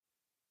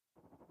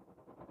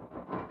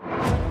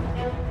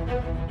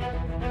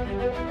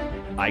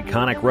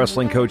Iconic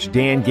wrestling coach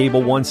Dan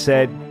Gable once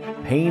said,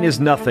 "Pain is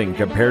nothing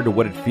compared to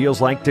what it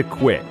feels like to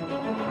quit.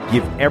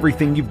 Give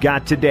everything you've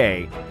got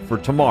today, for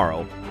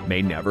tomorrow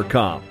may never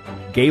come."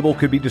 Gable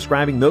could be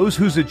describing those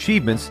whose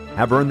achievements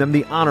have earned them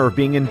the honor of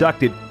being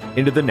inducted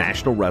into the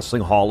National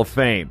Wrestling Hall of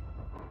Fame.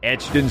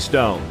 Etched in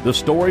Stone, the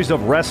stories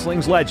of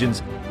wrestling's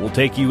legends will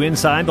take you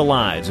inside the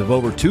lives of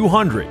over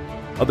 200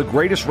 of the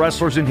greatest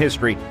wrestlers in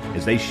history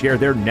as they share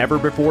their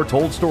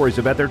never-before-told stories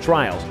about their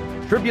trials,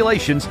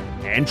 tribulations,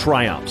 and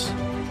triumphs.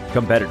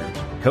 Competitors,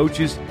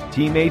 coaches,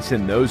 teammates,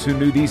 and those who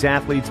knew these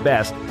athletes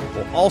best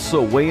will also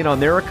weigh in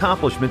on their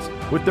accomplishments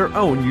with their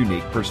own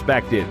unique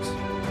perspectives.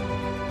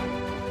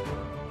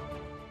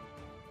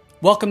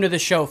 Welcome to the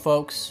show,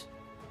 folks.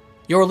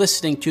 You're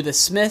listening to The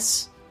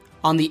Smiths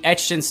on the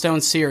Etched in Stone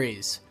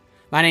series.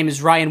 My name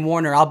is Ryan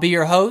Warner. I'll be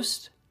your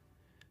host,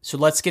 so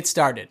let's get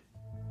started.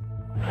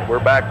 We're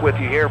back with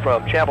you here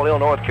from Chapel Hill,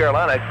 North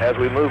Carolina, as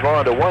we move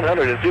on to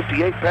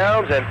 158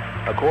 pounds, and,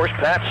 of course,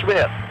 Pat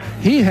Smith.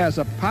 He has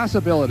a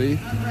possibility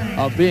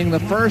of being the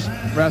first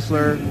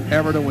wrestler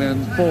ever to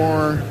win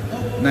 4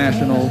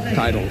 national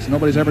titles.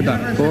 Nobody's ever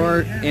done it.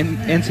 4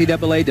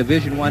 NCAA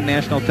Division I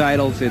national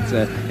titles.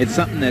 It's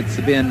something that's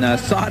been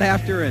sought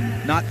after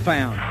and not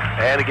found.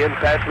 And again,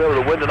 Pat Smith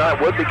to win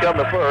tonight would become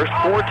the first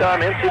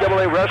 4-time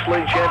NCAA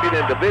wrestling champion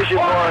in Division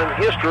I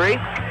history.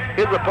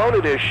 His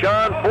opponent is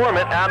Sean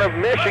Borman out of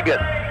Michigan.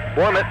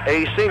 Borman,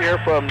 a senior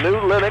from New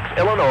Lenox,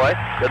 Illinois,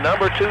 the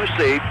number 2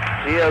 seed.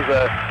 He has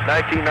a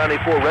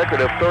 1994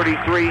 record of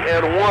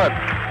 33-1.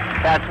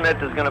 Pat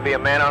Smith is going to be a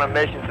man on a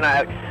mission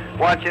tonight.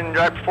 Watching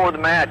right before the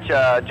match,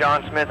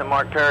 John Smith and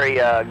Mark Perry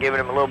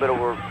giving him a little bit of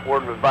a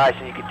word of advice,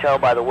 and you could tell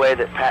by the way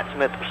that Pat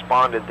Smith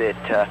responded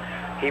that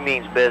he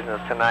means business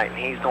tonight, and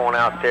he's going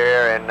out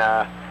there and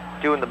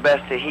doing the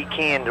best that he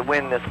can to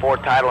win this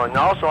 4th title. And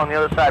also on the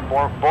other side,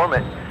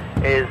 Borman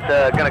is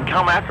going to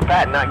come after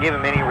Pat and not give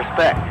him any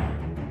respect.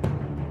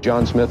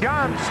 John Smith.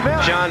 John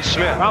Smith. John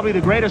Smith. Probably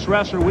the greatest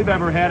wrestler we've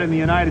ever had in the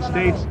United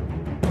States. He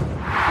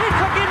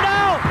took him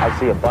down. I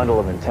see a bundle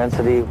of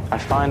intensity. I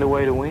find a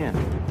way to win.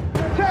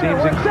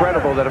 Seems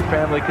incredible that a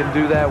family can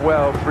do that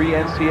well. 3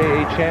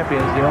 NCAA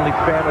champions, the only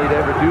family to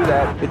ever do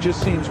that. It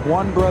just seems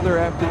one brother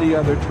after the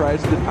other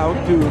tries to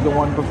outdo the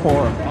one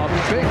before him.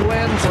 A big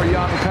win for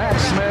young Pat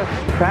Smith.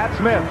 Pat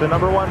Smith, the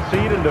number 1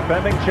 seed and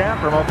defending champ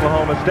from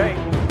Oklahoma State.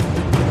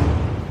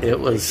 It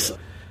was,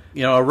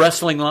 a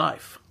wrestling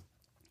life.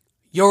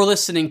 You're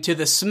listening to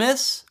The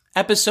Smiths,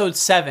 Episode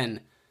 7.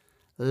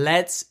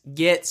 Let's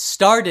get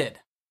started.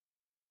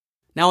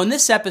 Now, in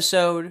this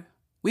episode,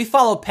 we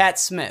follow Pat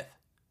Smith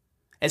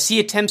as he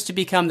attempts to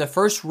become the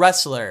first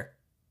wrestler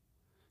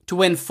to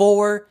win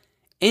 4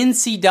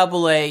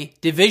 NCAA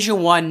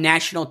Division I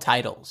national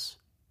titles.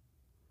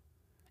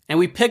 And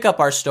we pick up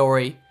our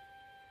story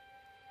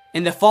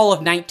in the fall of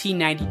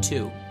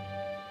 1992.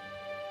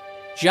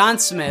 John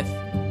Smith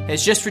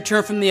has just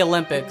returned from the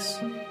Olympics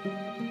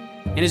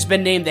and has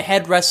been named the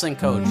head wrestling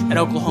coach at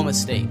Oklahoma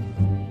State.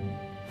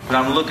 But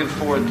I'm looking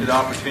forward to the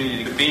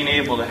opportunity of being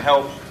able to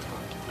help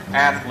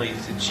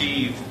athletes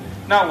achieve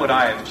not what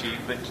I have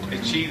achieved, but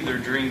achieve their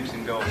dreams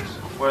and goals.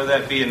 Whether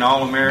that be an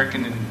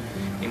All-American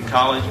in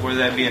college, whether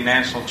that be a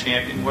national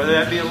champion, whether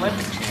that be an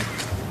Olympic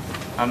champion.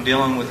 I'm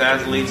dealing with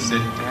athletes that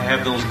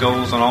have those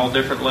goals on all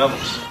different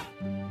levels.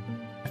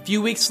 A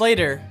few weeks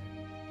later,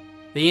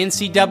 the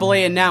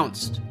NCAA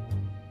announced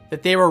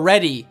that they were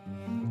ready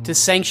to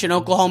sanction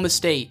Oklahoma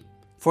State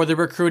for the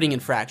recruiting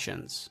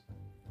infractions.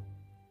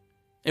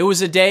 It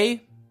was a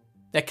day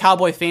that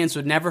Cowboy fans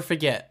would never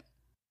forget.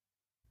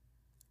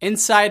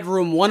 Inside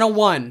room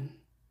 101,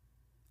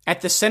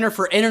 at the Center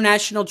for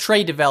International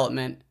Trade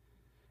Development,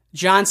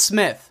 John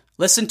Smith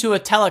listened to a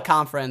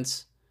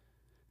teleconference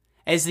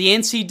as the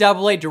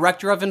NCAA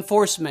Director of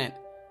Enforcement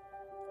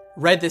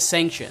read the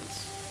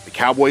sanctions. The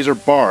Cowboys are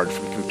barred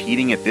from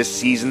competing at this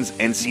season's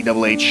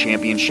NCAA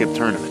Championship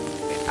Tournament.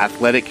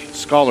 Athletic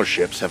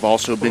scholarships have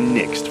also been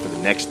nixed for the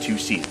next 2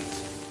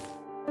 seasons.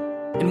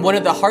 In one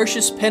of the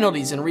harshest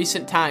penalties in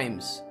recent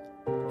times,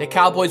 the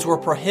Cowboys were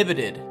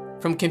prohibited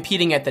from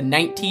competing at the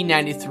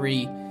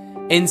 1993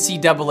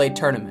 NCAA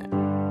tournament.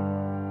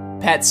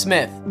 Pat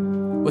Smith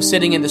was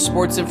sitting in the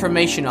sports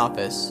information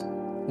office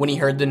when he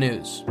heard the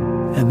news.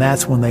 And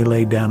that's when they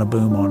laid down a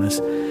boom on us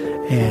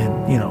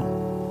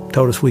and,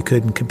 told us we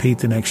couldn't compete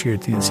the next year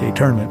at the NCAA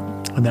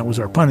tournament. And that was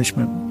our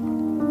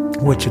punishment,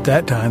 which at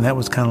that time, that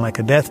was kind of like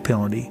a death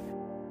penalty.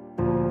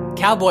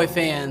 Cowboy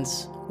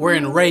fans were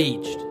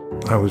enraged.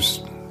 I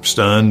was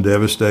stunned,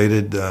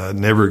 devastated,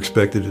 never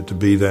expected it to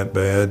be that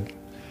bad.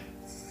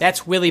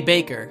 That's Willie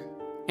Baker,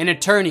 an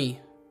attorney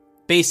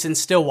based in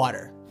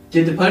Stillwater.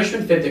 Did the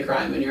punishment fit the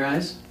crime in your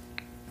eyes?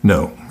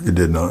 No, it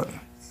did not.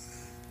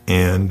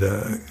 And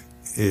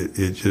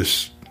it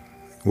just,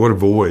 what a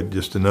void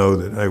just to know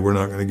that, hey, we're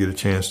not going to get a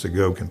chance to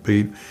go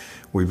compete.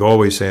 We've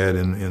always had,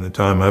 in the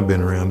time I've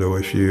been around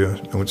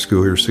OSU, I went to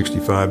school here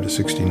 65 to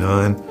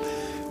 69,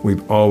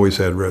 we've always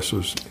had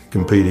wrestlers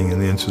competing in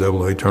the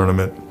NCAA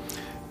tournament.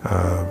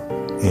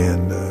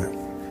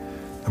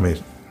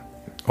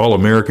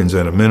 All-Americans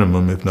at a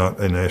minimum, if not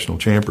a national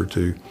champ or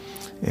two.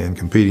 and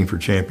competing for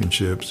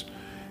championships,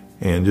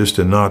 and just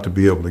to not to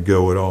be able to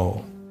go at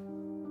all.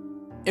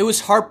 It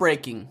was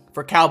heartbreaking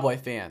for Cowboy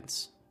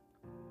fans.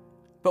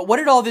 But what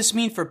did all this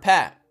mean for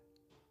Pat?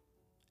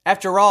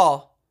 After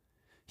all,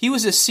 he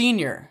was a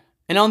senior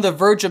and on the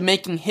verge of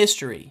making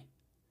history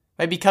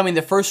by becoming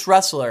the first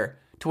wrestler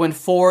to win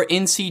 4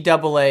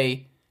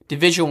 NCAA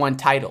Division I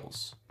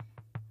titles.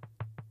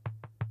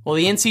 Well,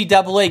 the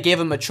NCAA gave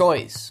him a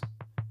choice.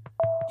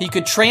 He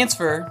could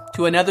transfer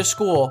to another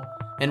school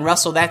and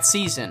wrestle that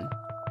season,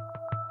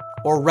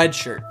 or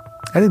redshirt.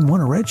 I didn't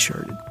want to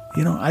redshirt it.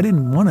 I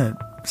didn't want to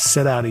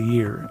sit out a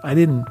year.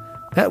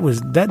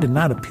 That did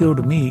not appeal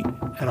to me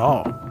at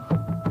all.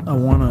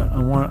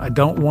 I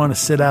don't want to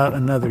sit out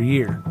another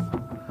year.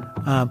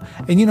 And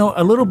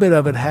a little bit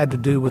of it had to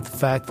do with the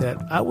fact that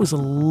I was a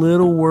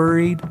little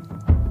worried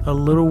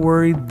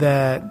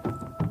that,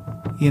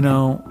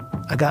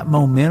 I got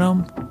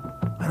momentum.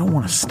 I don't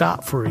want to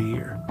stop for a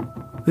year.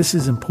 This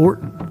is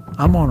important.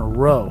 I'm on a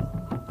row.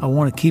 I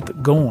want to keep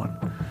it going.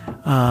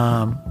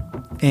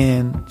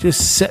 And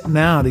just sitting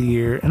out a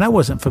year, and I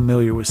wasn't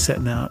familiar with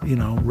sitting out,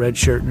 red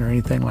shirting or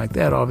anything like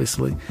that,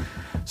 obviously.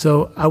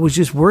 So I was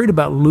just worried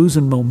about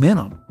losing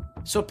momentum.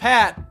 So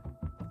Pat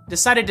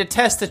decided to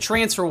test the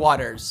transfer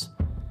waters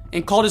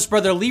and called his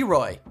brother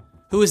Leroy,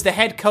 who was the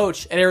head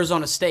coach at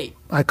Arizona State.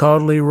 I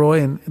called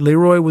Leroy, and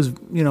Leroy was,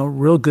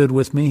 real good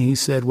with me. He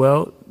said,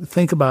 well,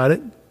 think about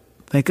it.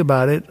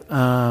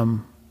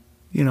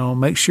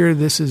 Make sure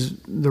this is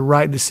the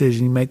right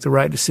decision. You make the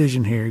right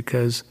decision here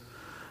because,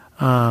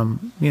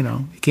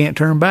 you can't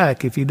turn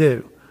back if you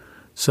do.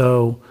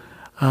 So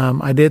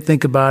I did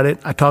think about it.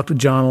 I talked to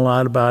John a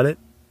lot about it.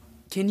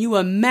 Can you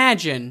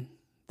imagine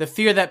the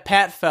fear that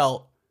Pat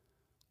felt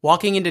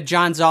walking into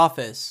John's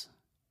office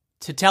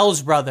to tell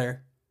his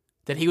brother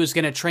that he was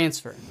going to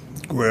transfer?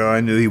 Well,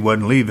 I knew he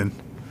wasn't leaving.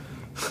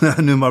 I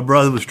knew my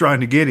brother was trying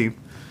to get him.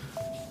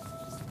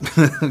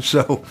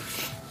 So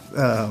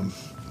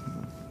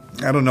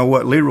I don't know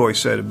what Leroy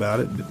said about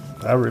it,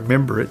 but I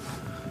remember it.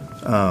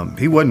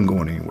 He wasn't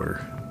going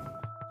anywhere.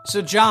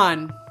 So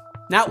John,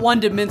 not one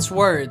to mince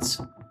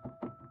words,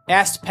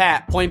 asked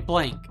Pat point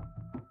blank,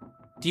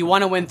 do you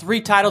want to win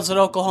 3 titles at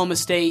Oklahoma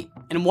State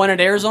and 1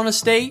 at Arizona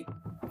State?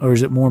 Or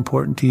is it more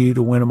important to you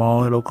to win them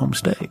all at Oklahoma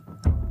State?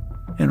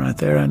 And right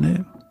there I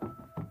knew.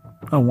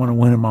 I want to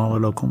win them all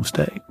at Oklahoma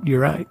State. You're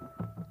right.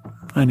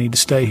 I need to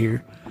stay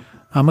here.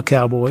 I'm a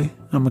Cowboy.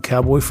 I'm a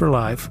Cowboy for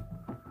life.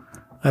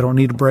 I don't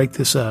need to break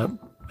this up,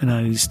 and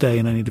I need to stay,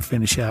 and I need to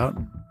finish out.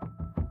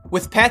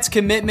 With Pat's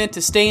commitment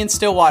to stay in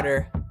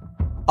Stillwater,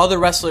 other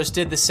wrestlers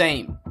did the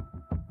same,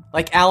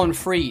 like Alan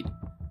Freed,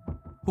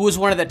 who was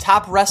one of the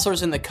top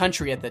wrestlers in the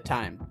country at the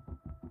time.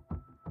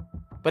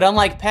 But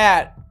unlike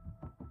Pat,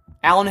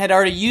 Alan had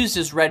already used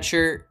his red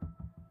shirt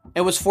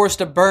and was forced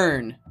to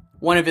burn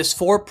one of his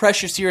 4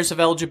 precious years of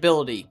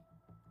eligibility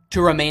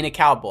to remain a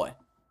Cowboy.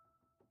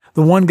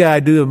 The one guy I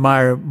do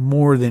admire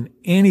more than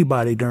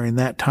anybody during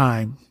that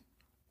time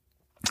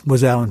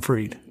was Alan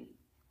Freed.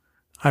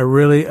 I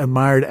really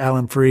admired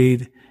Alan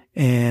Freed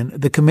and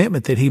the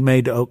commitment that he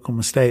made to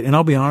Oklahoma State. And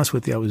I'll be honest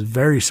with you, I was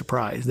very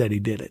surprised that he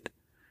did it.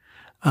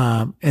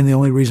 And the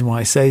only reason why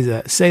I say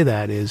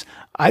that is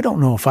I don't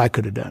know if I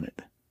could have done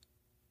it.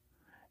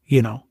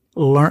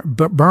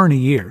 Burn a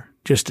year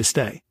just to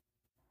stay.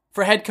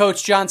 For head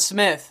coach John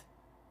Smith,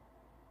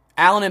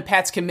 Alan and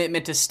Pat's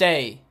commitment to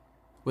stay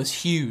was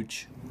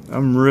huge.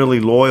 I'm really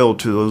loyal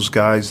to those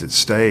guys that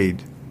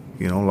stayed,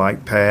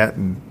 like Pat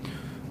and,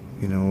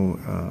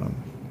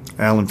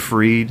 Alan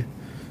Freed,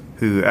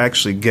 who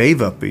actually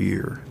gave up a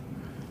year.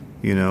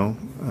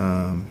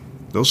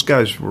 Those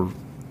guys were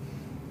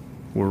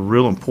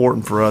real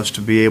important for us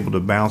to be able to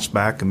bounce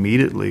back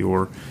immediately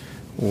or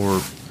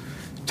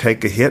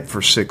take a hit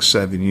for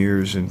 6-7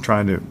 years and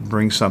trying to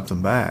bring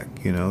something back,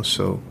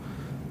 So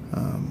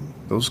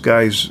those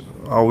guys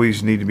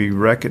always need to be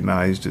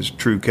recognized as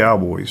true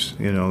Cowboys.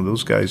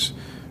 Those guys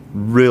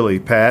really,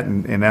 Pat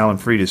and Alan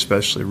Freed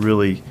especially,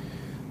 really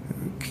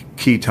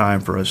key time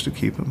for us to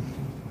keep them.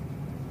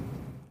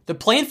 The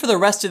plan for the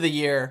rest of the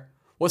year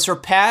was for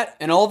Pat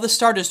and all of the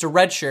starters to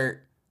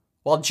redshirt,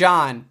 while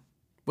John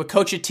would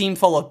coach a team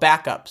full of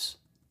backups.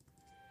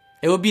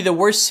 It would be the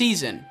worst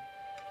season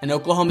in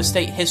Oklahoma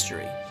State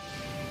history.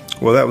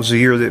 Well, that was the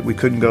year that we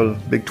couldn't go to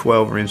Big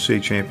 12 or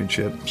NCAA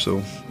championship,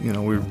 so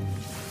we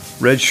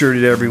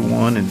redshirted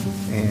everyone,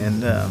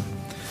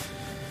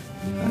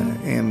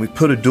 and we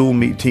put a dual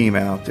meet team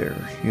out there.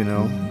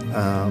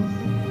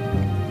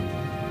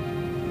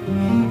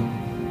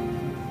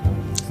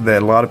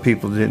 That a lot of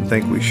people didn't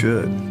think we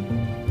should.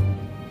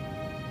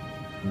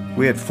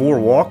 We had 4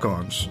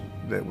 walk-ons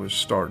that was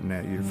starting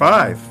that year.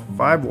 Five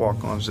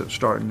walk-ons that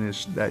starting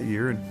that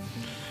year, and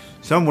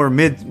somewhere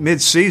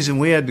mid-season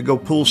we had to go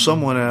pull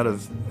someone out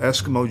of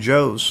Eskimo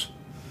Joe's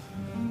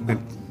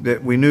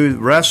that we knew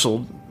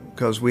wrestled,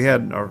 because we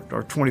had our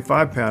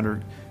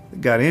 25-pounder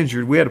that got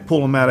injured. We had to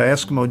pull him out of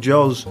Eskimo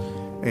Joe's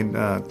and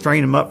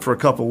train him up for a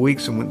couple of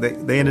weeks, and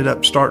they ended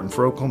up starting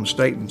for Oklahoma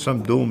State in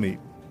some dual meet.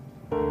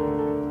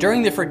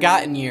 During the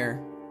Forgotten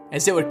Year,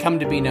 as it would come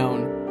to be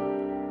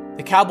known,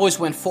 the Cowboys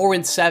went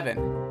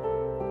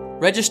 4-7,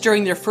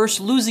 registering their first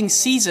losing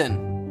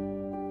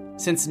season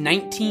since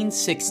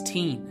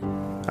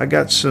 1916. I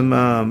got some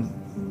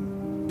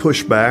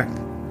pushback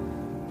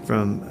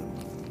from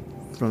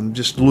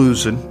just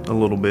losing a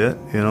little bit,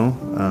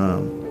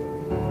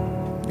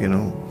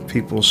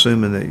 people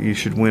assuming that you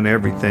should win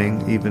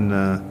everything, even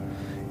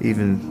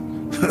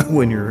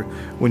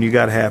when you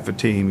got half a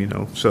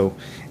team, So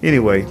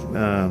anyway,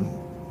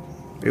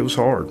 it was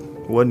hard.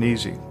 It wasn't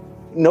easy.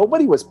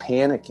 Nobody was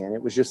panicking.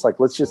 It was just like,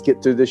 let's just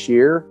get through this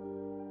year.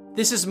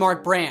 This is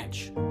Mark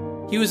Branch.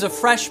 He was a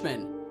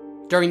freshman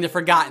during the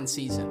forgotten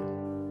season.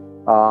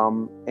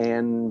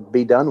 And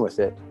be done with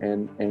it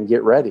and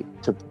get ready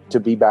to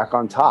be back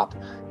on top.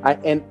 I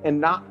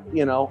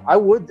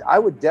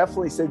would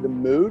definitely say the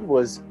mood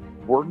was,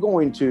 we're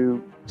going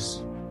to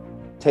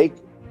take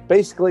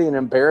basically an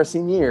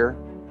embarrassing year.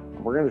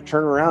 We're going to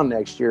turn around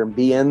next year and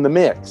be in the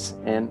mix.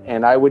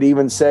 And I would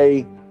even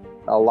say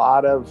a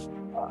lot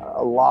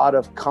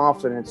of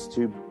confidence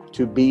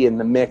to be in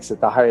the mix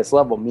at the highest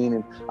level,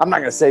 meaning I'm not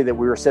going to say that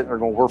we were sitting there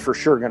going, we're for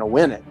sure going to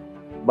win it.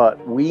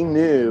 But we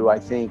knew, I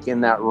think,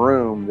 in that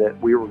room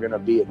that we were going to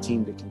be a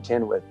team to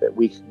contend with, that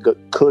we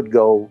could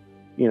go,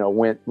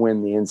 win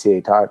the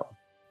NCAA title.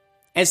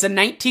 As the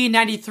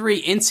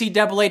 1993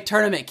 NCAA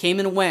tournament came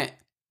and went,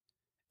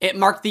 it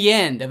marked the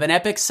end of an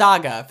epic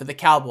saga for the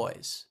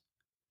Cowboys.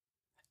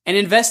 An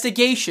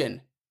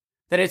investigation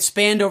that had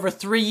spanned over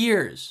 3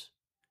 years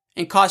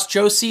and cost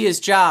Josie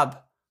his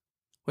job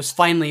was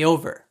finally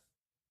over.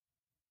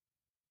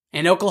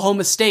 And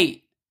Oklahoma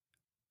State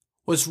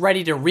was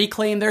ready to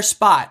reclaim their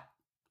spot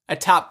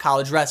atop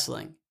college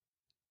wrestling,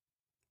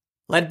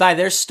 led by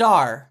their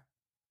star,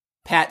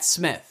 Pat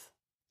Smith.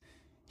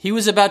 He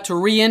was about to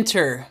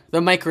re-enter the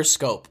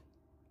microscope,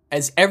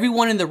 as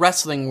everyone in the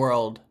wrestling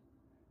world,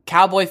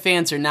 Cowboy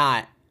fans or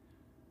not,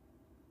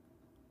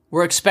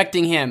 were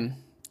expecting him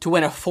to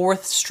win a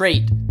 4th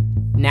straight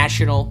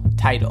national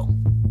title.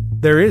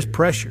 There is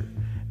pressure.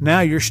 Now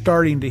you're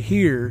starting to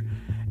hear,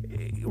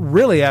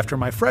 really after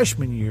my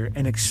freshman year,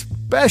 and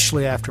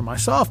especially after my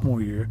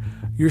sophomore year,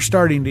 you're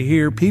starting to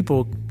hear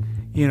people,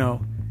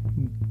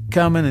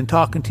 coming and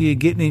talking to you,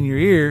 getting in your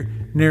ear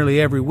nearly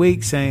every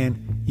week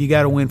saying, you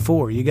got to win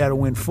 4. You got to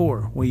win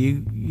 4. Well,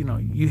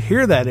 you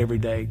hear that every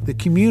day. The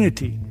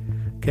community,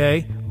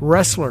 okay,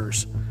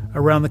 wrestlers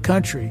around the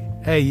country.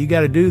 Hey, you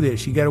got to do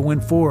this. You got to win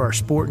 4. Our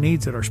sport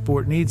needs it. Our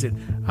sport needs it.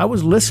 I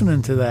was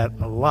listening to that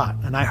a lot,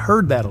 and I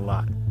heard that a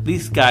lot.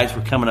 These guys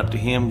were coming up to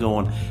him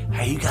going,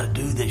 hey, you got to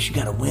do this. You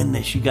got to win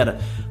this. You got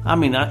to,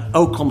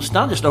 Oklahoma,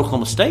 not just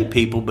Oklahoma State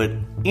people, but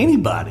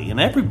anybody and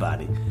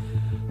everybody.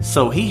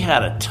 So he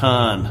had a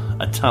ton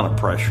of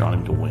pressure on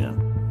him to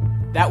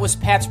win. That was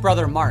Pat's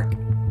brother, Mark.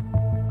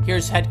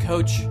 Here's head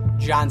coach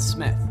John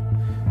Smith.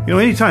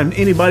 Anytime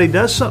anybody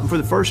does something for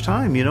the first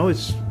time,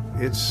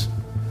 it's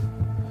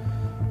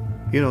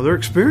their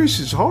experience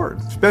is hard,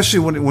 especially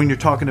when you're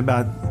talking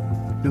about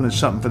doing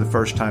something for the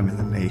first time in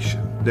the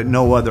nation, that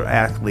no other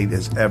athlete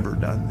has ever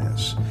done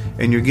this.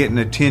 And you're getting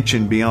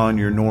attention beyond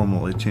your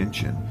normal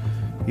attention,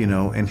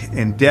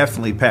 and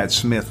definitely Pat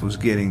Smith was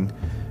getting,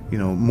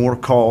 more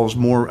calls,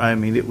 more,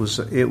 it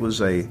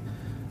was a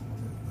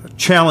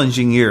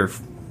challenging year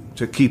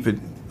to keep it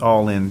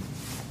all in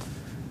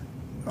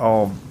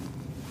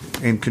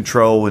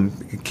control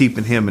and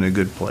keeping him in a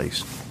good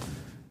place.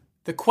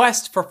 The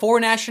quest for 4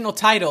 national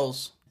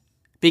titles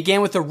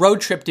began with a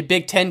road trip to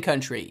Big Ten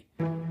country,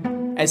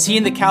 as he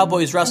and the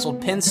Cowboys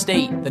wrestled Penn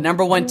State, the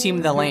number 1 team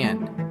in the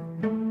land.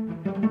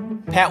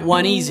 Pat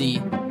won easy,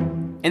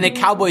 and the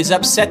Cowboys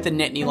upset the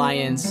Nittany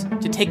Lions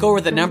to take over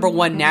the number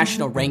 1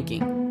 national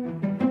ranking.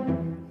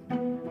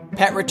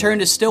 Pat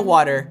returned to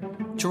Stillwater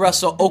to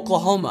wrestle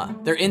Oklahoma,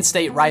 their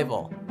in-state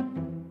rival,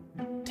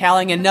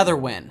 tallying another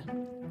win.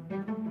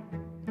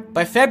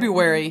 By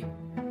February,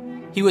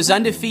 he was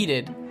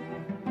undefeated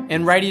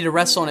and ready to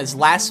wrestle in his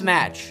last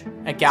match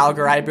at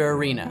Gallagher-Iba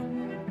Arena.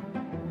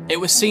 It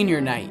was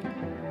senior night,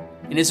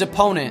 and his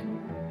opponent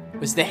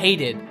was the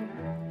hated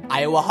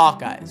Iowa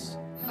Hawkeyes.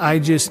 I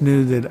just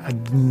knew that I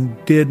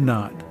did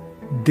not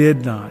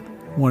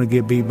want to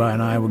get beat by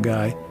an Iowa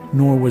guy,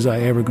 nor was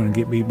I ever going to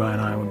get beat by an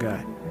Iowa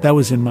guy. That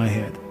was in my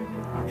head.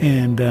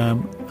 And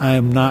I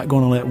am not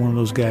going to let one of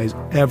those guys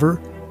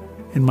ever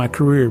in my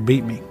career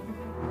beat me.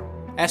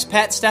 As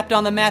Pat stepped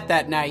on the mat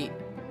that night,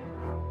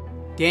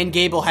 Dan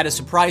Gable had a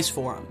surprise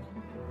for him.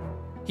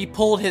 He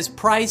pulled his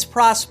prized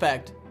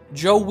prospect,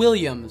 Joe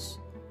Williams,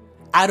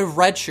 out of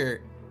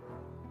redshirt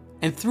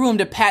and threw him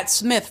to Pat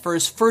Smith for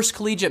his first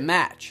collegiate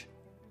match.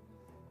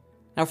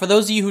 Now, for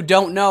those of you who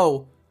don't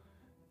know,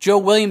 Joe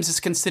Williams is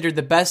considered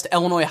the best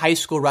Illinois high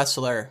school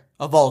wrestler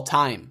of all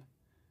time.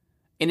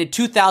 And in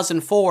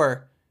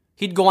 2004,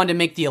 he'd go on to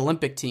make the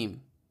Olympic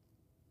team.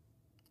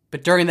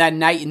 But during that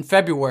night in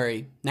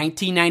February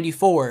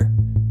 1994,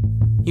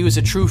 he was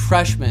a true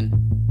freshman,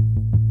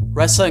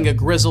 wrestling a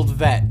grizzled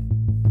vet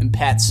in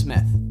Pat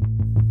Smith.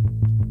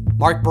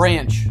 Mark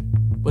Branch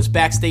was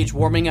backstage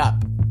warming up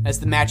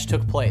as the match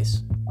took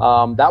place.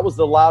 That was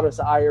the loudest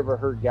I ever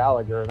heard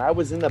Gallagher, and I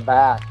was in the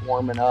back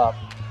warming up.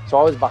 So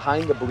I was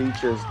behind the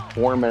bleachers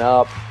warming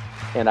up,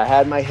 and I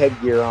had my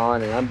headgear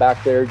on, and I'm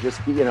back there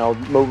just,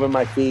 moving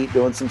my feet,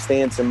 doing some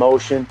stance and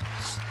motion.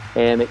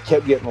 And it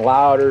kept getting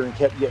louder and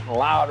kept getting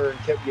louder and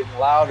kept getting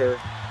louder.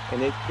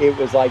 And it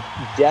was like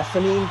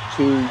deafening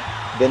to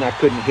then I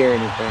couldn't hear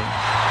anything.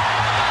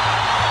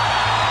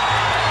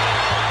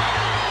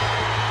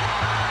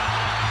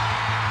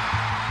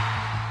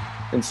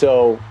 And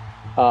so,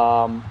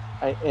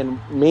 I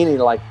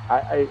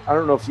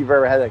don't know if you've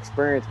ever had that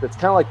experience, but it's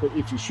kind of like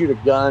if you shoot a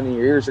gun and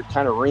your ears are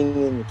kind of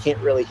ringing and you can't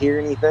really hear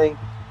anything.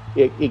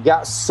 It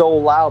got so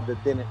loud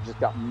that then it just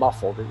got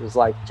muffled. It was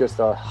like just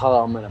a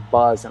hum and a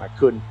buzz, and I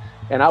couldn't.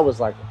 And I was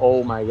like,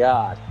 oh my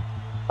God.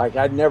 Like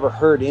I'd never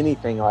heard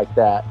anything like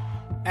that.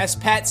 As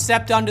Pat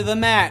stepped onto the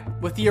mat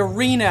with the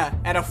arena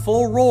at a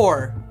full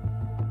roar,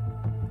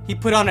 he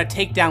put on a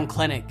takedown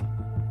clinic,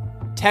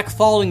 tech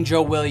falling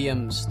Joe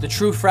Williams, the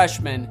true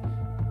freshman,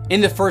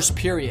 in the first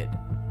period.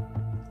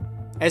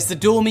 As the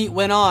dual meet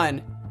went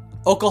on,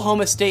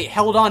 Oklahoma State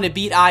held on to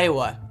beat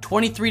Iowa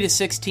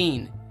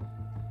 23-16,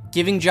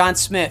 giving John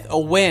Smith a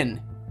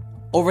win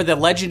over the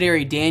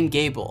legendary Dan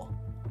Gable,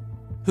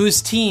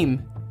 whose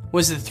team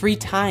was the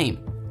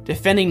 3-time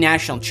defending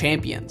national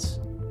champions.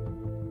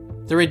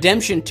 The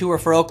redemption tour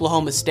for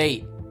Oklahoma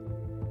State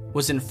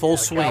was in full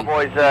swing.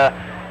 Cowboys,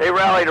 they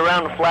rallied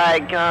around the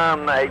flag.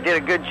 They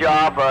did a good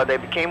job. They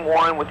became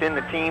one within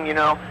the team,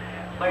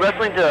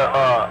 Wrestling's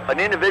an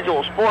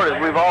individual sport,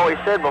 as we've always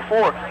said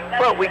before,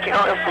 but we can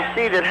also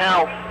see that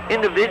how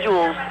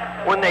individuals,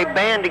 when they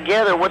band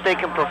together, what they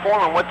can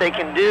perform and what they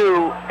can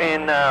do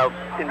in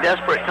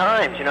desperate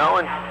times, And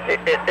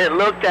it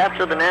looked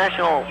after the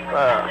national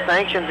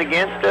sanctions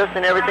against us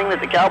and everything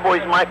that the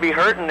Cowboys might be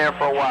hurting there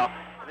for a while.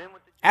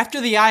 After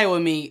the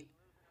Iowa meet,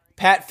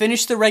 Pat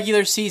finished the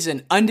regular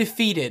season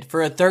undefeated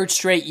for a third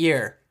straight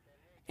year,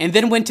 and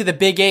then went to the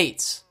Big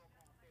Eights,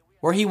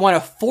 where he won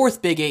a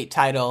fourth Big Eight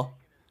title,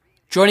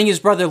 joining his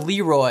brother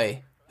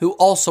Leroy, who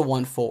also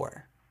won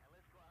 4.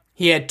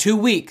 He had 2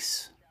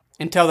 weeks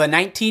until the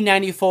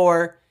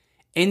 1994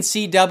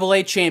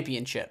 NCAA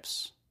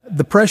championships.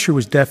 The pressure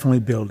was definitely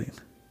building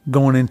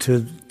going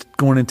into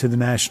the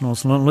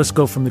Nationals. Let's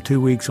go from the 2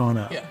 weeks on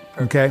up. Yeah,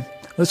 okay?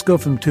 Let's go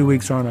from 2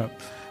 weeks on up.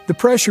 The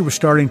pressure was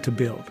starting to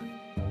build.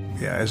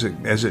 Yeah, as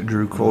it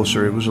drew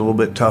closer, it was a little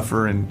bit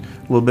tougher and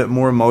a little bit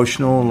more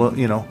emotional.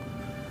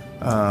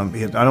 I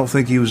don't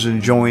think he was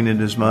enjoying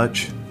it as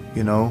much.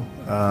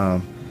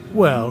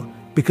 Well,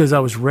 because I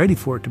was ready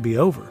for it to be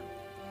over.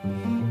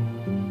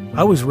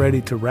 I was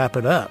ready to wrap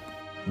it up.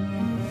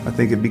 I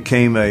think it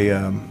became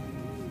a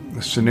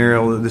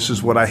scenario that this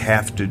is what I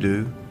have to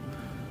do,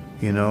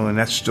 and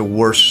that's the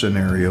worst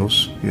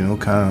scenarios.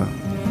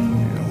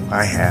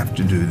 I have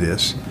to do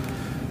this.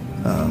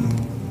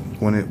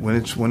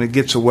 When it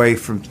gets away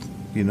from,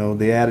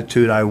 the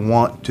attitude I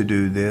want to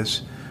do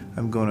this,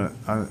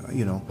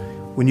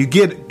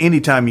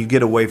 anytime you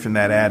get away from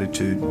that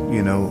attitude,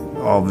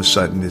 all of a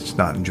sudden it's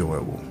not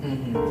enjoyable,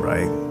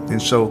 right?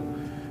 And so,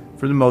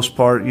 for the most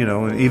part,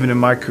 even in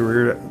my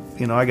career,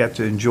 I got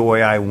to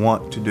enjoy. I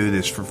want to do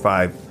this for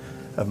 5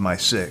 of my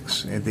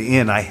 6. At the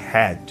end, I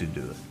had to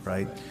do it,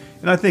 right?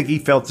 And I think he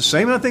felt the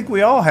same. And I think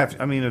we all have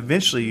to.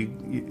 Eventually,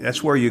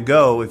 that's where you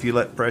go if you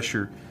let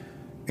pressure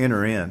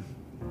enter in,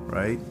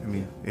 right?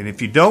 And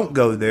if you don't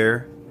go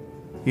there,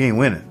 you ain't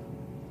winning.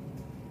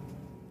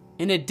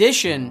 In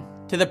addition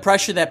to the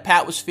pressure that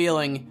Pat was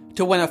feeling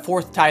to win a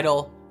 4th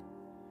title,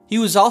 he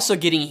was also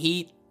getting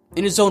heat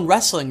in his own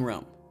wrestling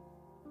room.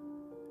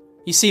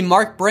 You see,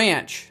 Mark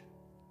Branch,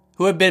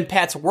 who had been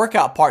Pat's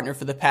workout partner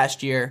for the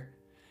past year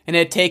and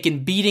had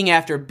taken beating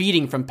after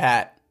beating from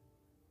Pat,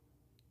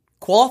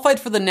 qualified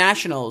for the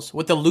Nationals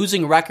with a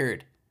losing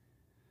record,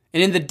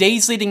 and in the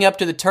days leading up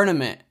to the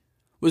tournament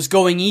was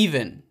going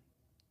even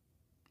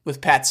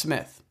with Pat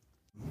Smith.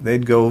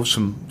 They'd go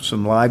some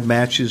live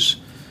matches,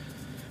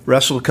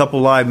 wrestle a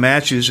couple live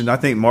matches, and I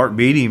think Mark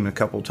beat him a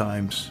couple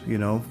times,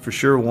 for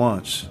sure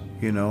once,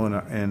 and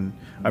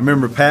I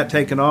remember Pat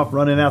taking off,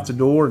 running out the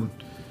door,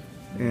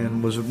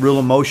 and was real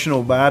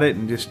emotional about it,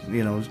 and just,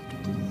 and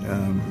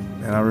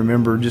I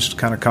remember just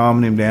kind of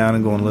calming him down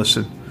and going,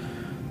 listen,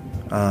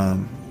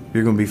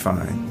 you're going to be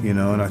fine,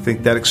 and I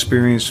think that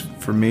experience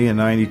for me in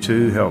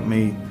 92 helped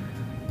me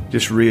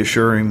just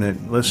reassure him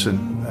that,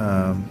 listen,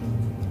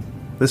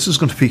 this is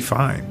going to be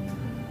fine,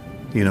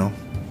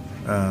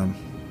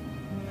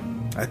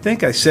 I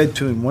think I said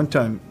to him one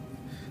time,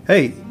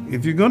 hey,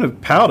 if you're going to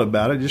pout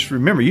about it, just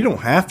remember you don't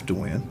have to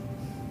win.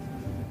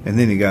 And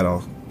then he got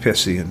all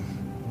pissy and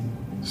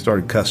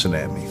started cussing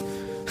at me.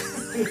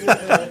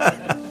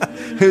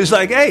 He was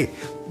like, hey,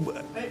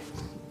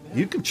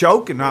 you can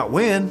choke and not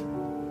win,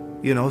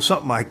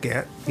 something like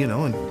that,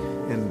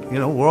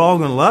 and we're all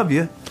going to love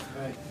you.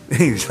 Right.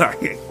 He's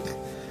like,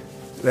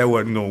 that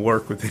wasn't going to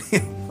work with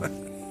him.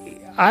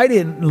 I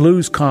didn't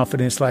lose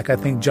confidence like I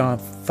think John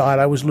thought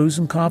I was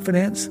losing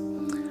confidence.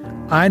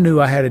 I knew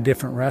I had a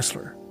different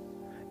wrestler.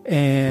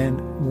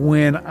 And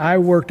when I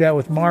worked out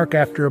with Mark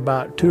after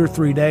about 2 or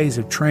 3 days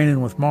of training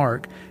with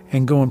Mark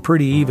and going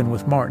pretty even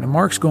with Mark, and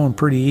Mark's going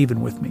pretty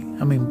even with me.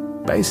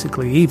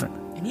 basically even.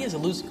 And he has a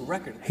losing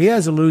record. He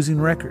has a losing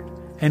record,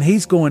 and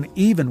he's going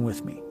even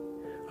with me.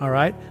 All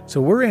right,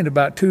 so we're in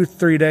about 2 or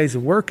 3 days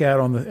of workout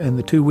in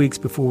the 2 weeks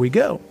before we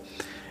go,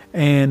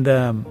 and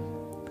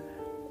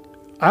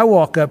I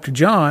walk up to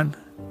John,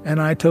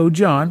 and I told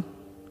John,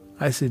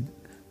 I said,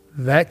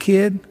 that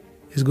kid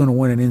is going to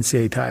win an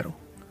NCAA title.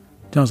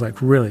 John's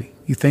like, really?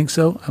 You think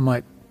so? I'm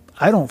like,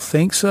 I don't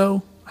think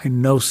so. I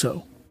know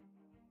so.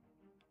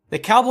 The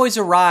Cowboys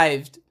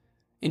arrived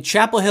in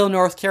Chapel Hill,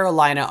 North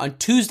Carolina on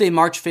Tuesday,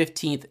 March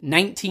 15th,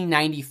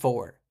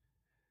 1994.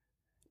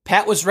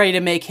 Pat was ready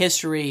to make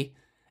history,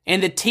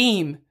 and the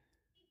team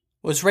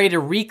was ready to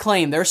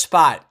reclaim their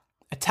spot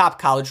atop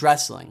college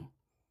wrestling.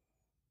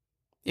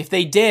 If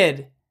they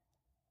did,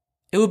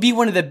 it would be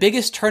one of the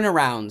biggest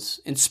turnarounds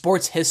in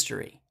sports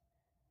history.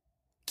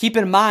 Keep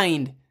in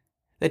mind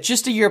that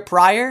just a year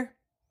prior,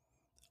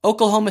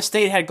 Oklahoma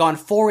State had gone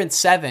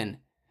 4-7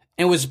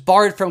 and was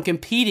barred from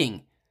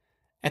competing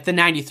at the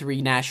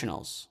 93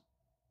 Nationals.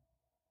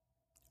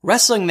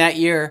 Wrestling that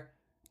year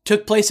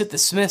took place at the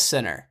Smith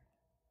Center,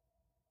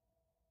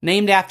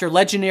 named after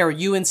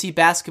legendary UNC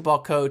basketball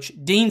coach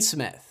Dean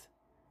Smith.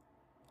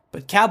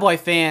 But Cowboy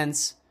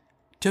fans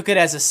took it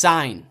as a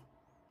sign,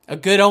 a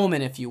good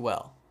omen, if you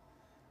will.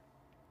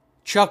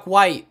 Chuck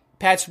White,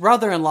 Pat's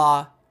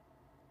brother-in-law,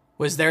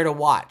 was there to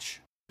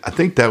watch. I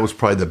think that was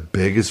probably the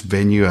biggest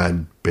venue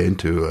I'd been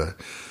to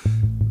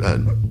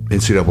an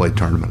NCAA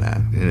tournament at.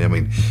 And I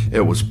mean,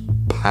 it was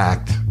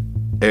packed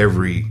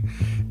every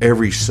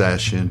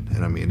session,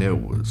 and I mean, it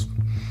was,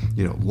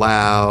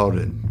 loud,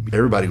 and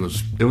it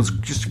was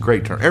just a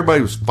great tournament.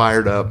 Everybody was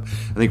fired up,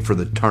 I think, for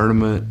the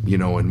tournament,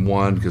 and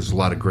won because a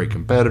lot of great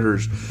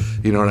competitors,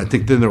 and I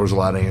think then there was a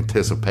lot of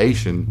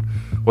anticipation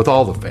with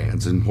all the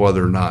fans and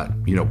whether or not,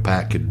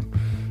 Pat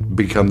could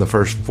become the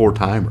first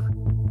 4-timer.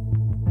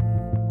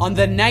 On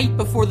the night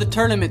before the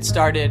tournament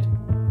started,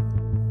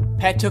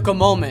 Pat took a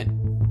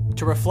moment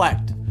to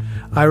reflect.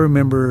 I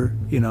remember,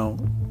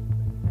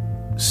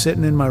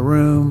 sitting in my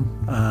room,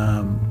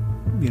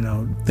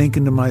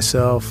 thinking to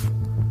myself,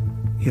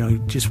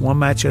 just one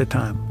match at a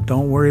time.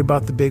 Don't worry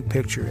about the big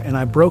picture. And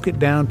I broke it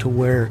down to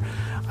where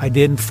I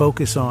didn't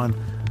focus on,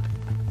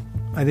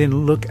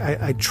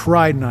 I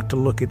tried not to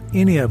look at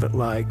any of it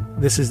like,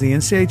 this is the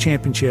NCAA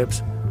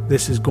championships,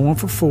 this is going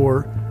for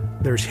 4,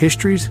 there's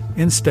histories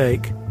in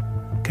stake,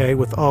 okay,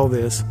 with all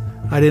this.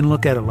 I didn't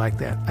look at it like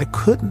that. I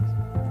couldn't.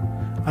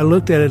 I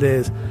looked at it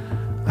as,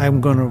 I'm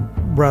going to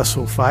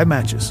wrestle 5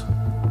 matches.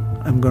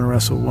 I'm going to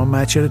wrestle 1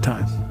 match at a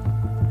time.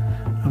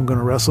 I'm going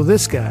to wrestle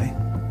this guy.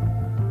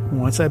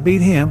 Once I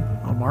beat him,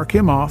 I'll mark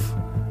him off,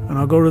 and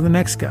I'll go to the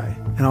next guy,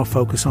 and I'll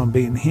focus on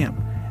beating him.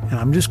 And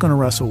I'm just going to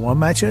wrestle 1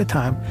 match at a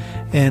time.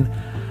 And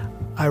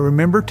I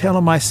remember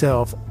telling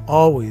myself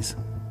always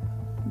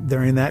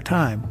during that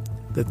time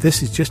that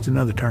this is just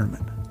another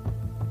tournament.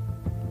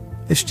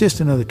 It's just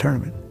another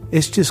tournament.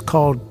 It's just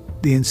called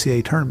the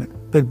NCAA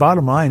tournament. But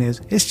bottom line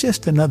is, it's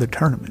just another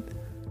tournament.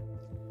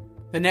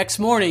 The next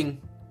morning,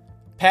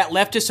 Pat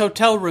left his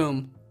hotel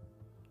room,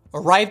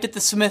 arrived at the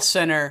Smith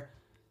Center,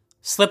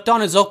 slipped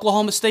on his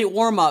Oklahoma State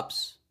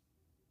warm-ups,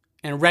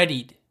 and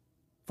readied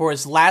for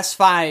his last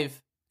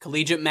 5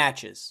 collegiate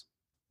matches.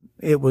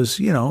 It was,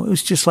 it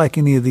was just like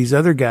any of these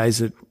other guys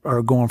that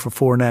are going for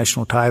 4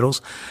 national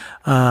titles.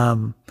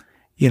 All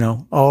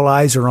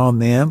eyes are on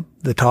them.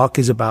 The talk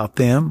is about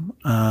them.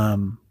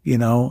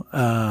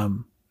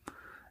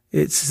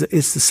 It's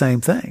the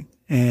same thing.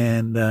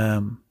 And,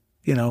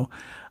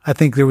 I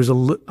think there was a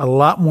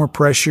lot more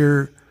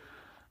pressure,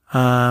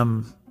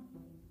 on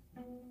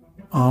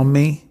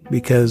me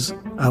because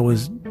I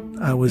was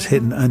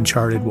hitting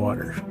uncharted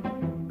water,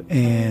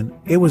 and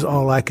it was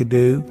all I could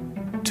do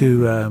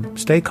to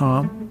stay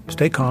calm,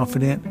 stay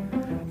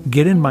confident,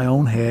 get in my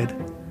own head,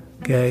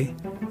 okay,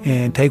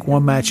 and take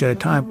 1 match at a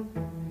time.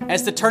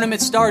 As the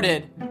tournament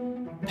started,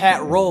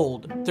 Pat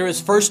rolled through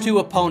his first 2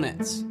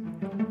 opponents,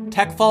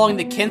 Tech following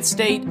the Kent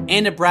State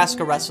and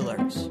Nebraska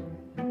wrestlers.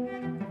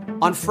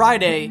 On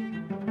Friday,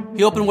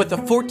 he opened with a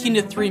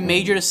 14-3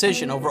 major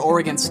decision over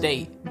Oregon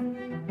State.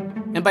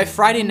 And by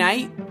Friday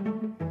night,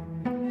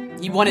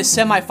 he won his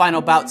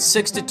semifinal bout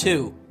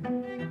 6-2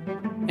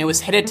 and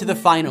was headed to the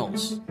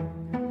finals.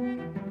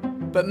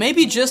 But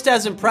maybe just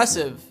as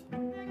impressive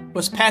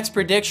was Pat's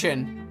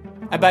prediction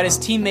about his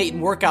teammate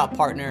and workout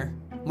partner,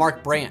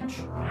 Mark Branch.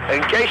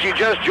 In case you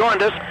just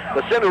joined us,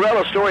 the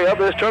Cinderella story of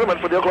this tournament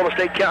for the Oklahoma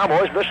State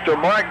Cowboys, Mr.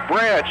 Mark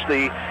Branch,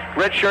 the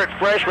redshirt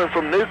freshman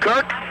from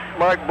Newkirk.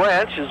 Mark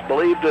Branch is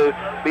believed to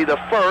be the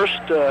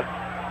first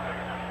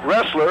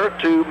wrestler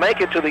to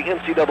make it to the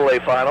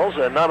NCAA finals,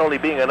 and not only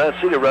being an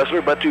unseeded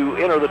wrestler, but to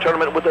enter the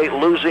tournament with a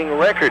losing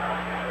record.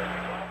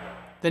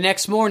 The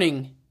next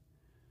morning,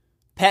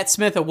 Pat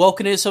Smith awoke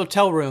in his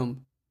hotel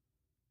room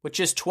with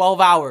just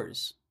 12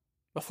 hours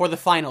before the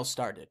finals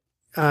started.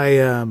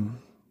 I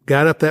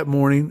got up that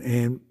morning,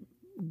 and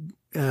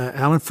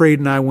Alan Freed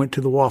and I went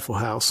to the Waffle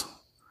House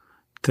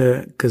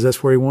because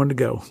that's where he wanted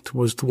to go,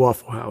 was the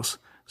Waffle House.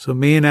 So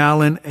me and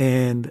Alan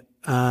and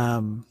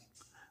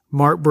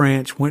Mark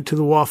Branch went to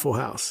the Waffle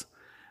House.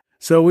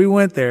 So we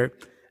went there.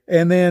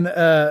 And then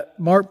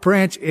Mark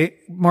Branch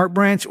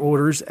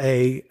orders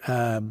a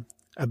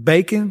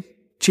bacon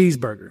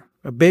cheeseburger,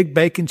 a big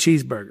bacon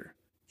cheeseburger,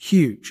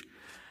 huge,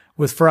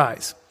 with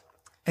fries.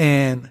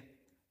 And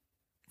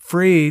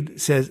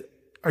Freed says,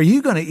 "Are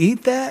you going to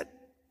eat that?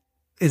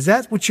 Is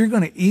that what you're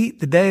going to eat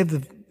the day of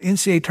the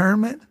NCAA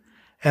tournament?"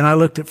 And I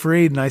looked at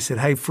Freed and I said,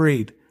 "Hey,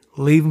 Freed,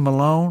 leave him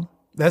alone.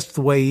 That's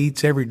the way he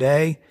eats every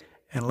day.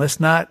 And let's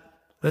not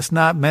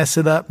mess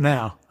it up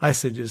now." I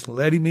said, just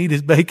let him eat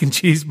his bacon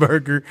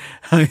cheeseburger.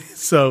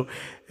 So,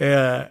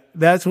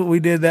 that's what we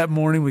did that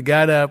morning. We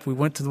got up, we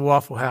went to the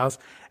Waffle House.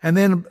 And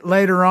then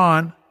later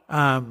on,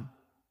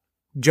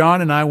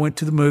 John and I went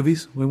to the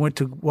movies. We went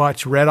to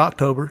watch Red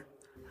October.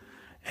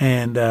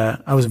 And,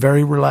 I was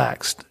very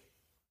relaxed.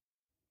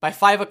 By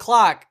 5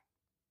 o'clock,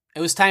 it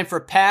was time for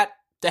Pat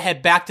to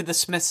head back to the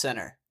Smith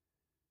Center.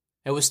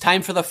 It was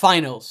time for the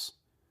finals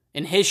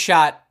and his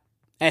shot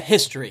at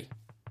history.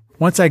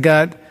 Once I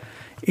got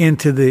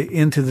into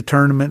the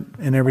tournament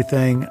and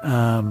everything,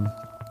 I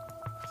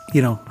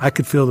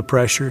could feel the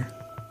pressure.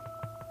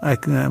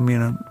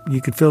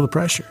 You could feel the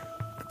pressure.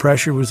 The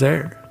pressure was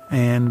there,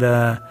 and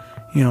the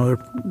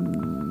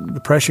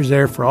pressure's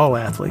there for all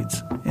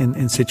athletes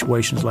in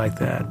situations like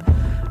that.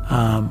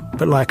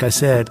 But like I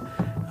said,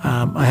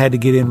 I had to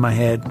get in my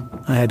head.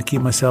 I had to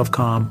keep myself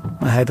calm.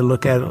 I had to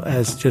look at it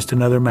as just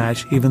another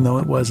match, even though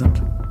it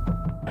wasn't.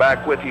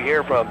 Back with you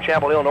here from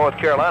Chapel Hill, North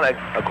Carolina.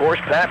 Of course,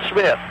 Pat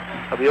Smith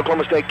of the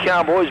Oklahoma State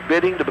Cowboys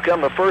bidding to become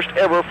the first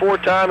ever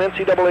four-time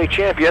NCAA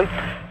champion.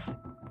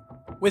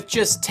 With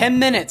just 10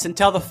 minutes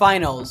until the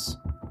finals,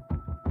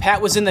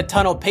 Pat was in the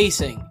tunnel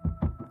pacing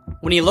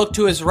when he looked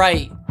to his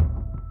right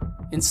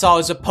and saw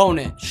his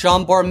opponent,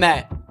 Sean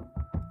Bormet,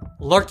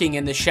 lurking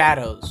in the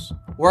shadows,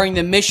 wearing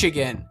the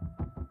Michigan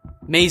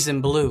maize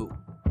and blue.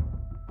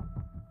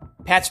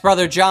 Pat's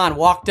brother John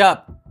walked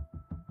up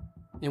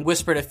and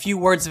whispered a few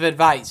words of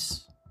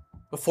advice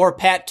before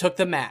Pat took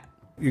the mat.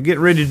 You're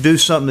getting ready to do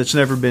something that's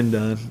never been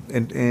done,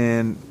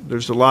 and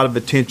there's a lot of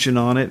attention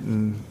on it,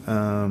 and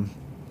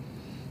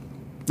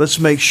let's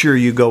make sure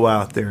you go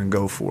out there and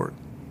go for it,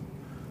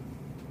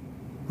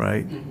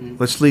 right? Mm-hmm.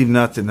 Let's leave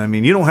nothing. I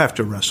mean, you don't have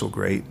to wrestle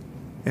great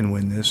and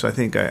win this. I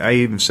think I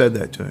even said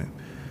that to him.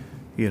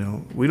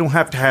 We don't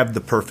have to have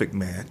the perfect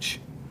match,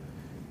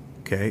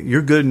 okay?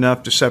 You're good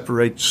enough to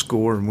separate the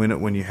score and win it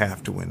when you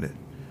have to win it,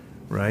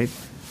 right?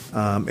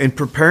 And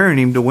preparing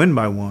him to win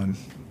by one,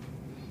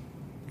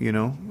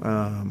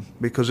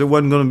 because it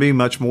wasn't going to be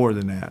much more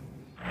than that.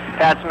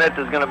 Pat Smith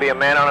is going to be a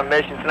man on a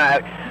mission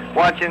tonight.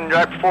 Watching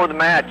right before the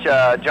match,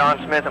 John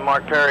Smith and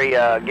Mark Perry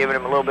giving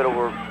him a little bit of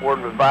a word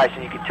of advice,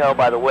 and you could tell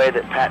by the way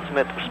that Pat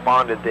Smith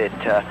responded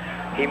that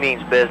he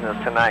means business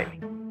tonight.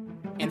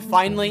 And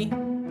finally,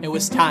 it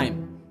was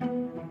time.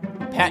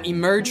 Pat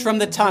emerged from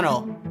the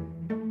tunnel,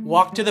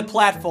 walked to the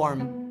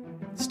platform,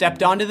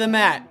 stepped onto the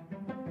mat,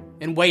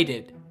 and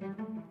waited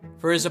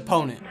for his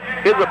opponent.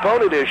 His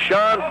opponent is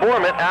Sean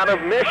Bormet out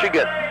of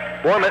Michigan.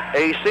 Bormet,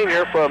 a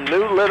senior from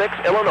New Lenox,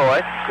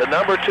 Illinois, the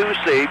number 2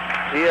 seed.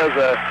 He has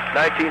a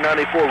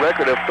 1994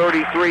 record of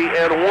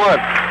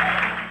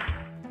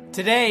 33-1.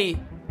 Today,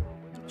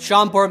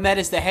 Sean Bormet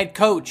is the head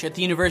coach at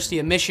the University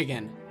of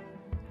Michigan.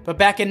 But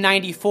back in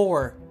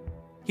 '94,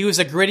 he was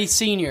a gritty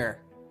senior,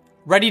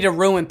 ready to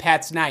ruin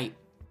Pat's night.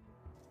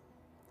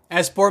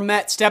 As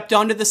Bormet stepped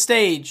onto the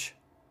stage,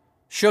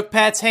 shook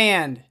Pat's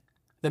hand,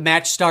 the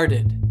match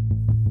started.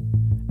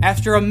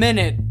 After a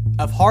minute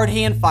of hard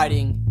hand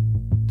fighting,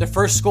 the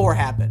first score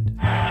happened.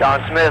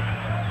 John Smith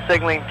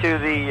signaling to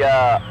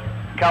the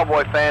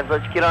Cowboy fans,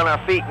 let's get on our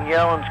feet and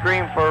yell and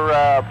scream for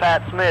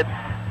Pat Smith.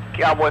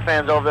 Cowboy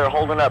fans over there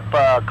holding up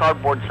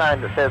cardboard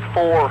signs that says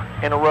 4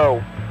 in a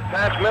row.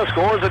 Pat Smith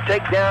scores a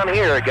takedown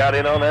here. Got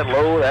in on that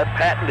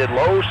patented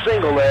low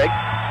single leg.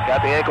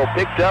 Got the ankle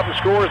picked up and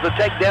scores the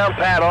takedown.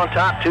 Pat on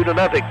top,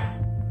 2-0.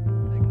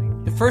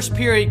 The first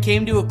period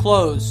came to a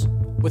close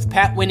with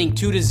Pat winning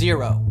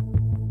 2-0.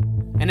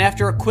 And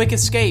after a quick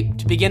escape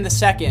to begin the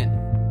second,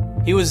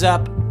 he was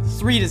up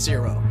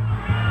 3-0.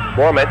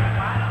 Bormet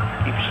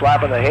keeps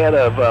slapping the head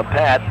of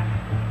Pat,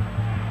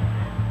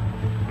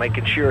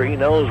 making sure he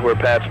knows where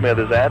Pat Smith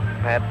is at.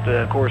 Pat,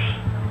 of course,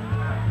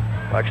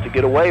 likes to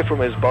get away from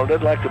his opponent.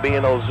 Doesn't like to be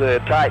in those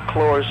tight,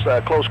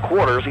 close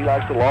quarters. He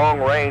likes the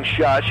long-range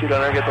shot, shoot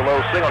under and get the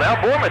low single. Now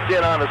Bormet's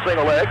in on the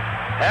single leg,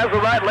 has the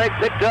right leg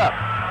picked up.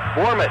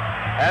 Bormet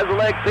has the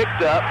leg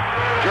picked up,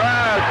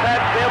 drives Pat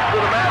Smith to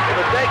the mat for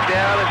the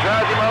takedown and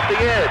drives him off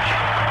the edge.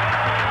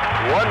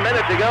 1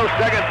 minute to go,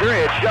 second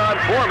period. Sean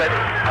Bormet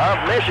of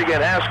Michigan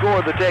has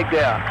scored the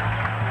takedown.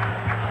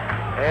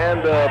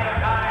 And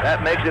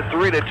that makes it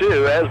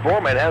 3-2 as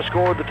Bormet has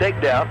scored the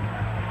takedown.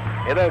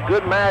 In a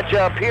good match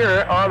up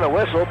here on the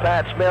whistle,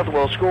 Pat Smith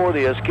will score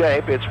the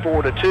escape. It's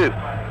 4-2.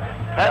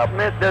 Pat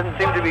Smith doesn't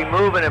seem to be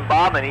moving and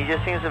bobbing. He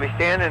just seems to be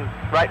standing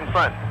right in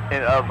front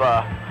of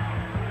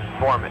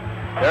Bormet.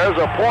 There's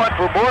a point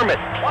for Bormet.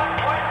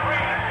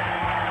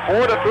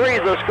 4-3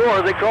 is the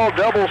score. They call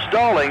double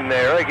stalling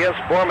there against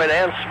Bormet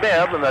and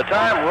Smith, and the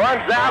time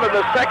runs out of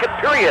the second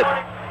period.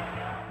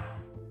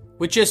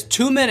 With just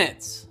 2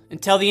 minutes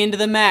until the end of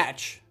the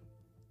match,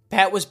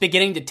 Pat was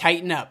beginning to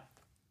tighten up.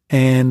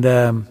 And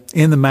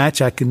in the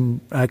match, I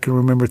can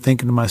remember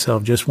thinking to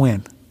myself, just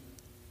win.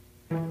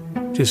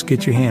 Just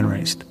get your hand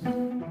raised.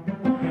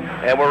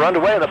 And we're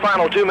underway in the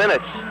final 2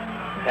 minutes.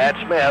 Pat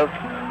Smith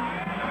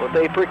with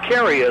a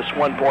precarious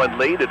 1-point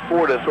lead at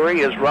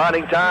 4-3 is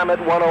riding time at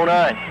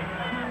 1:09.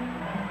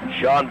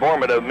 Sean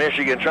Borman of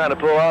Michigan trying to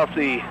pull off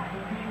the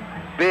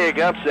big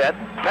upset.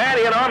 Pat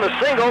in on the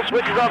single,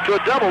 switches off to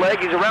a double leg.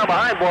 He's around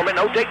behind Borman,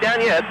 no takedown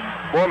yet.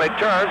 Borman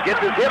turns,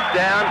 gets his hips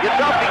down, gets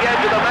off the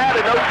edge of the mat,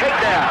 and no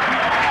takedown.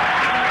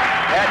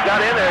 Pat got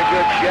in there in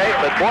good shape,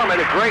 but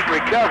Borman a great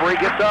recovery,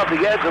 gets off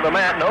the edge of the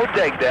mat, no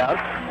takedown.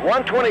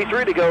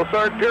 1:23 to go,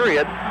 third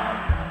period.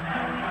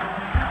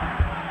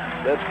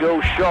 Let's go,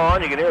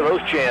 Sean. You can hear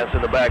those chants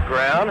in the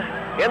background.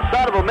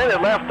 Inside of a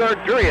minute left, third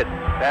period.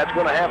 Pat's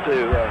going to have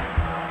to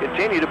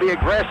continue to be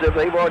aggressive.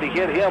 They've already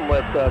hit him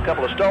with a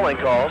couple of stalling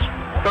calls.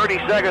 30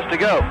 seconds to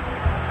go.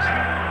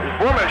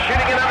 Borman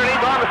shooting it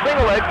underneath on the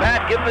single leg.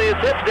 Pat gets his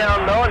hips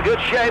down, though, in good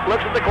shape.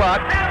 Looks at the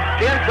clock.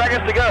 10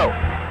 seconds to go.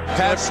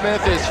 Pat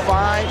Smith is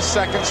 5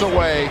 seconds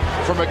away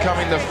from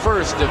becoming the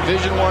first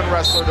Division I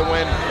wrestler to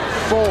win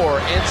 4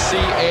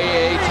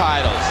 NCAA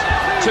titles.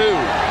 2, 1.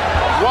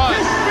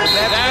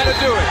 That'll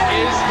do it.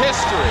 Is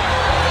history.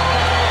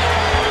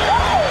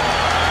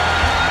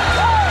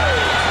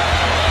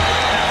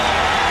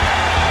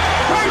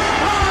 First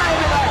time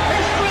in the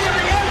history of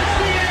the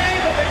NCAA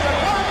that they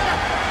become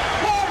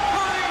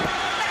 4-time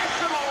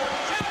national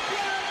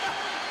champion.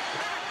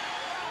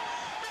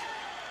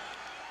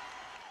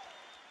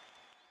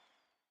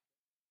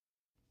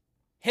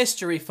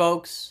 History,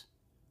 folks.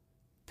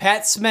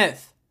 Pat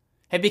Smith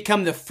had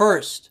become the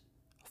first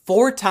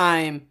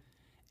 4-time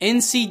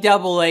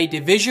NCAA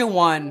Division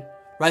I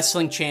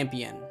wrestling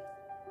champion.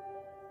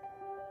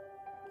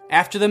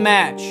 After the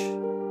match,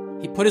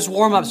 he put his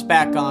warm-ups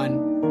back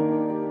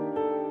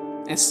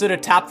on and stood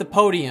atop the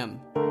podium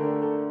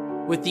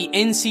with the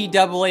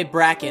NCAA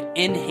bracket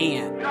in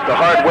hand. The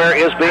hardware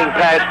is being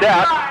passed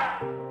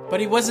out. But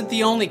he wasn't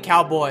the only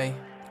cowboy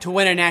to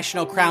win a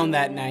national crown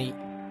that night.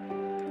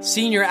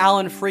 Senior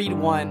Alan Freed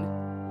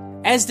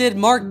won, as did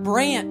Mark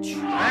Branch.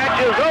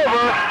 Match is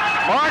over.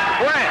 Mark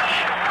Branch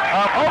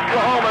of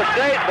Oklahoma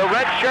State, the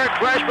redshirt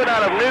freshman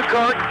out of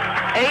Newkirk,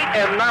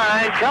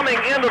 8-9, coming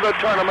into the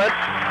tournament,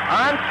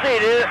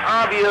 unseeded,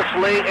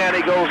 obviously, and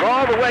he goes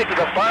all the way to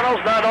the finals.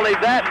 Not only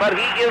that, but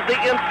he is the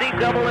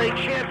NCAA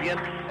champion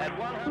at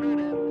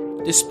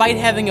 100. Despite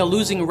having a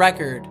losing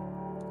record,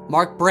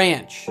 Mark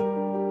Branch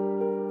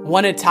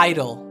won a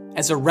title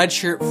as a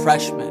redshirt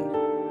freshman.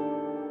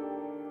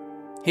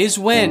 His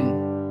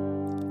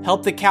win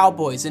helped the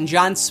Cowboys and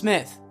John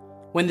Smith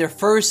win their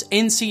first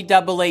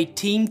NCAA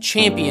team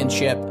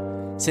championship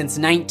since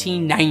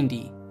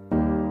 1990,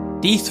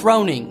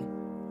 dethroning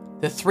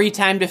the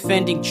 3-time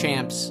defending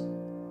champs,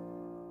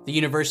 the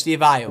University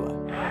of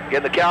Iowa.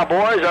 Again, the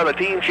Cowboys are the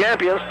team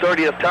champions,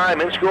 30th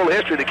time in school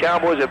history the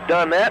Cowboys have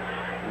done that.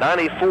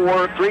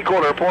 94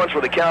 3/4 points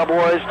for the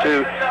Cowboys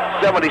to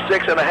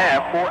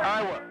 76.5 for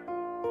Iowa.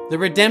 The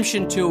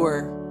redemption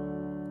tour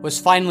was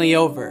finally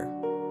over,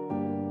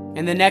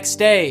 and the next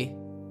day,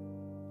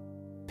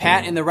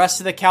 Pat and the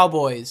rest of the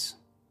Cowboys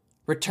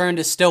returned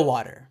to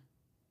Stillwater.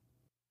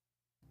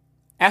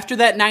 After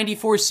that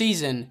 94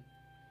 season,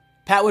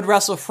 Pat would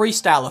wrestle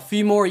freestyle a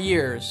few more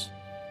years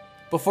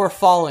before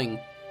falling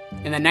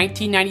in the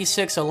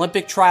 1996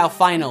 Olympic trial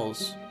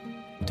finals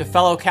to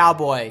fellow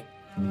Cowboy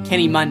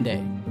Kenny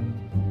Monday.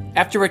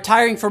 After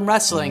retiring from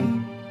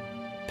wrestling,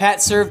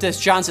 Pat served as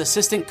John's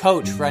assistant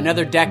coach for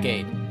another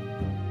decade,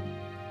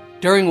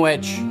 during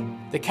which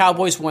the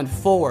Cowboys won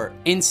 4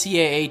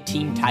 NCAA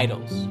team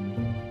titles.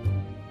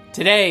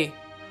 Today,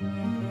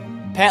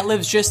 Pat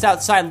lives just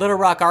outside Little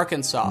Rock,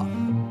 Arkansas,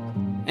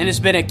 and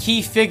has been a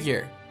key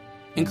figure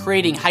in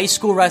creating high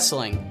school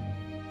wrestling,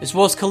 as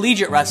well as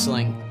collegiate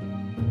wrestling,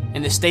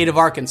 in the state of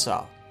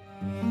Arkansas.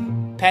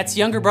 Pat's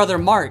younger brother,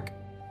 Mark,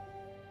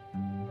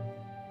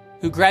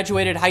 who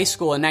graduated high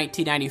school in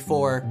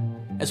 1994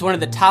 as one of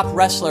the top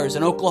wrestlers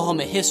in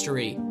Oklahoma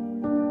history,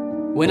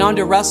 went on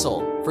to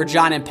wrestle for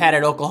John and Pat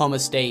at Oklahoma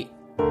State,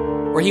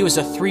 where he was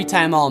a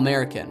 3-time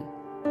All-American.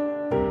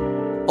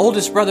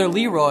 Oldest brother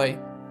Leroy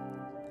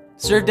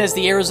served as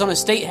the Arizona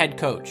State head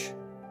coach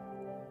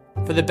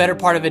for the better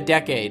part of a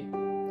decade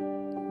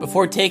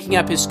before taking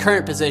up his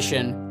current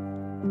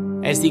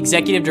position as the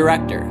executive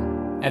director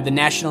of the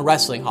National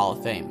Wrestling Hall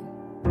of Fame.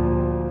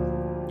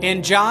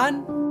 And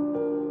John?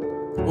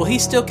 Well,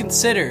 he's still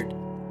considered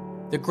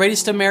the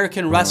greatest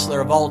American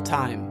wrestler of all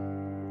time.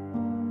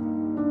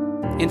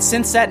 And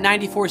since that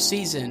 94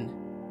 season,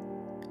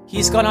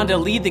 he's gone on to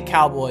lead the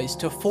Cowboys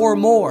to 4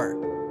 more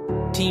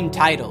team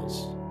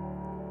titles.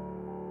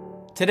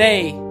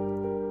 Today,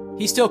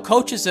 he still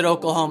coaches at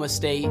Oklahoma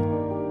State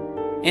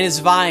and is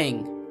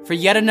vying for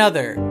yet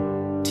another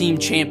team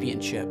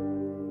championship.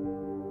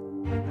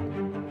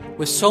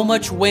 With so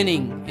much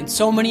winning and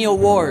so many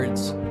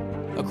awards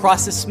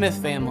across the Smith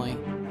family,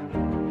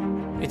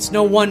 it's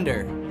no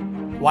wonder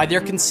why they're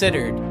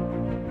considered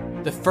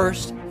the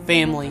first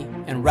family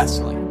in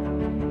wrestling.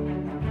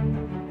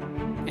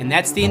 And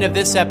that's the end of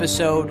this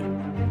episode,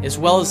 as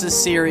well as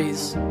this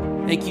series.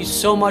 Thank you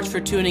so much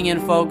for tuning in,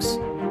 folks.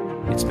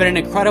 It's been an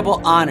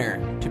incredible honor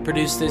to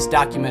produce this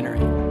documentary.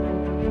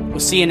 We'll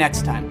see you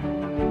next time.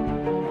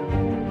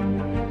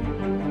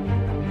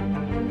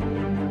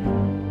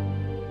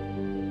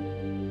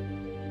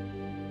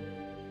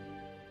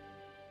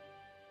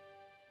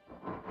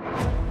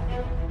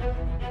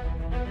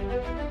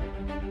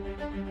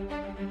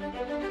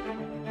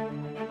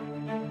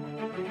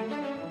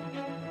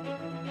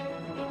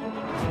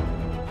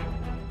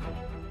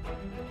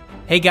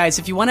 Hey guys,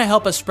 if you want to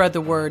help us spread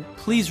the word,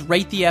 please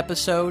rate the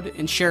episode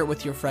and share it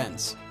with your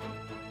friends.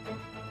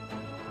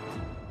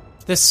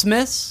 The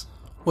Smiths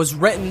was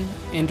written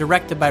and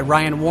directed by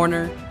Ryan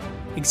Warner.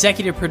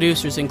 Executive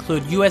producers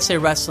include USA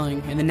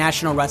Wrestling and the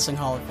National Wrestling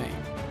Hall of Fame.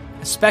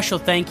 A special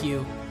thank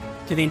you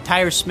to the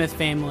entire Smith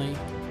family,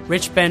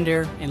 Rich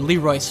Bender and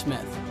Leroy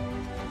Smith.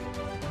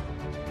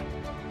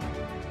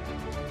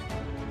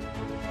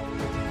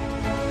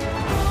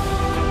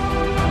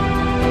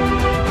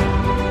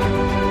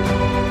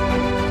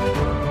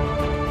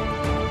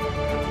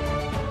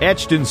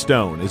 Etched in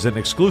Stone is an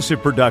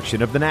exclusive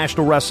production of the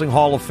National Wrestling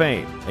Hall of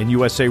Fame and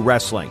USA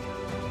Wrestling.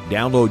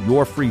 Download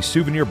your free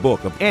souvenir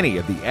book of any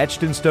of the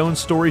Etched in Stone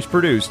stories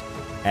produced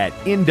at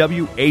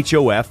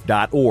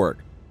nwhof.org.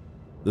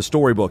 The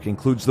storybook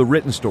includes the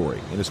written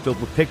story and is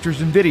filled with pictures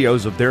and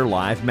videos of their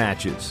live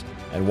matches.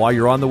 And while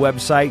you're on the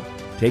website,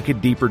 take a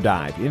deeper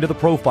dive into the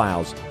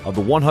profiles of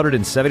the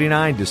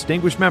 179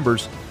 distinguished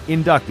members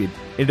inducted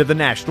into the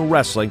National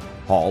Wrestling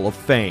Hall of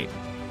Fame.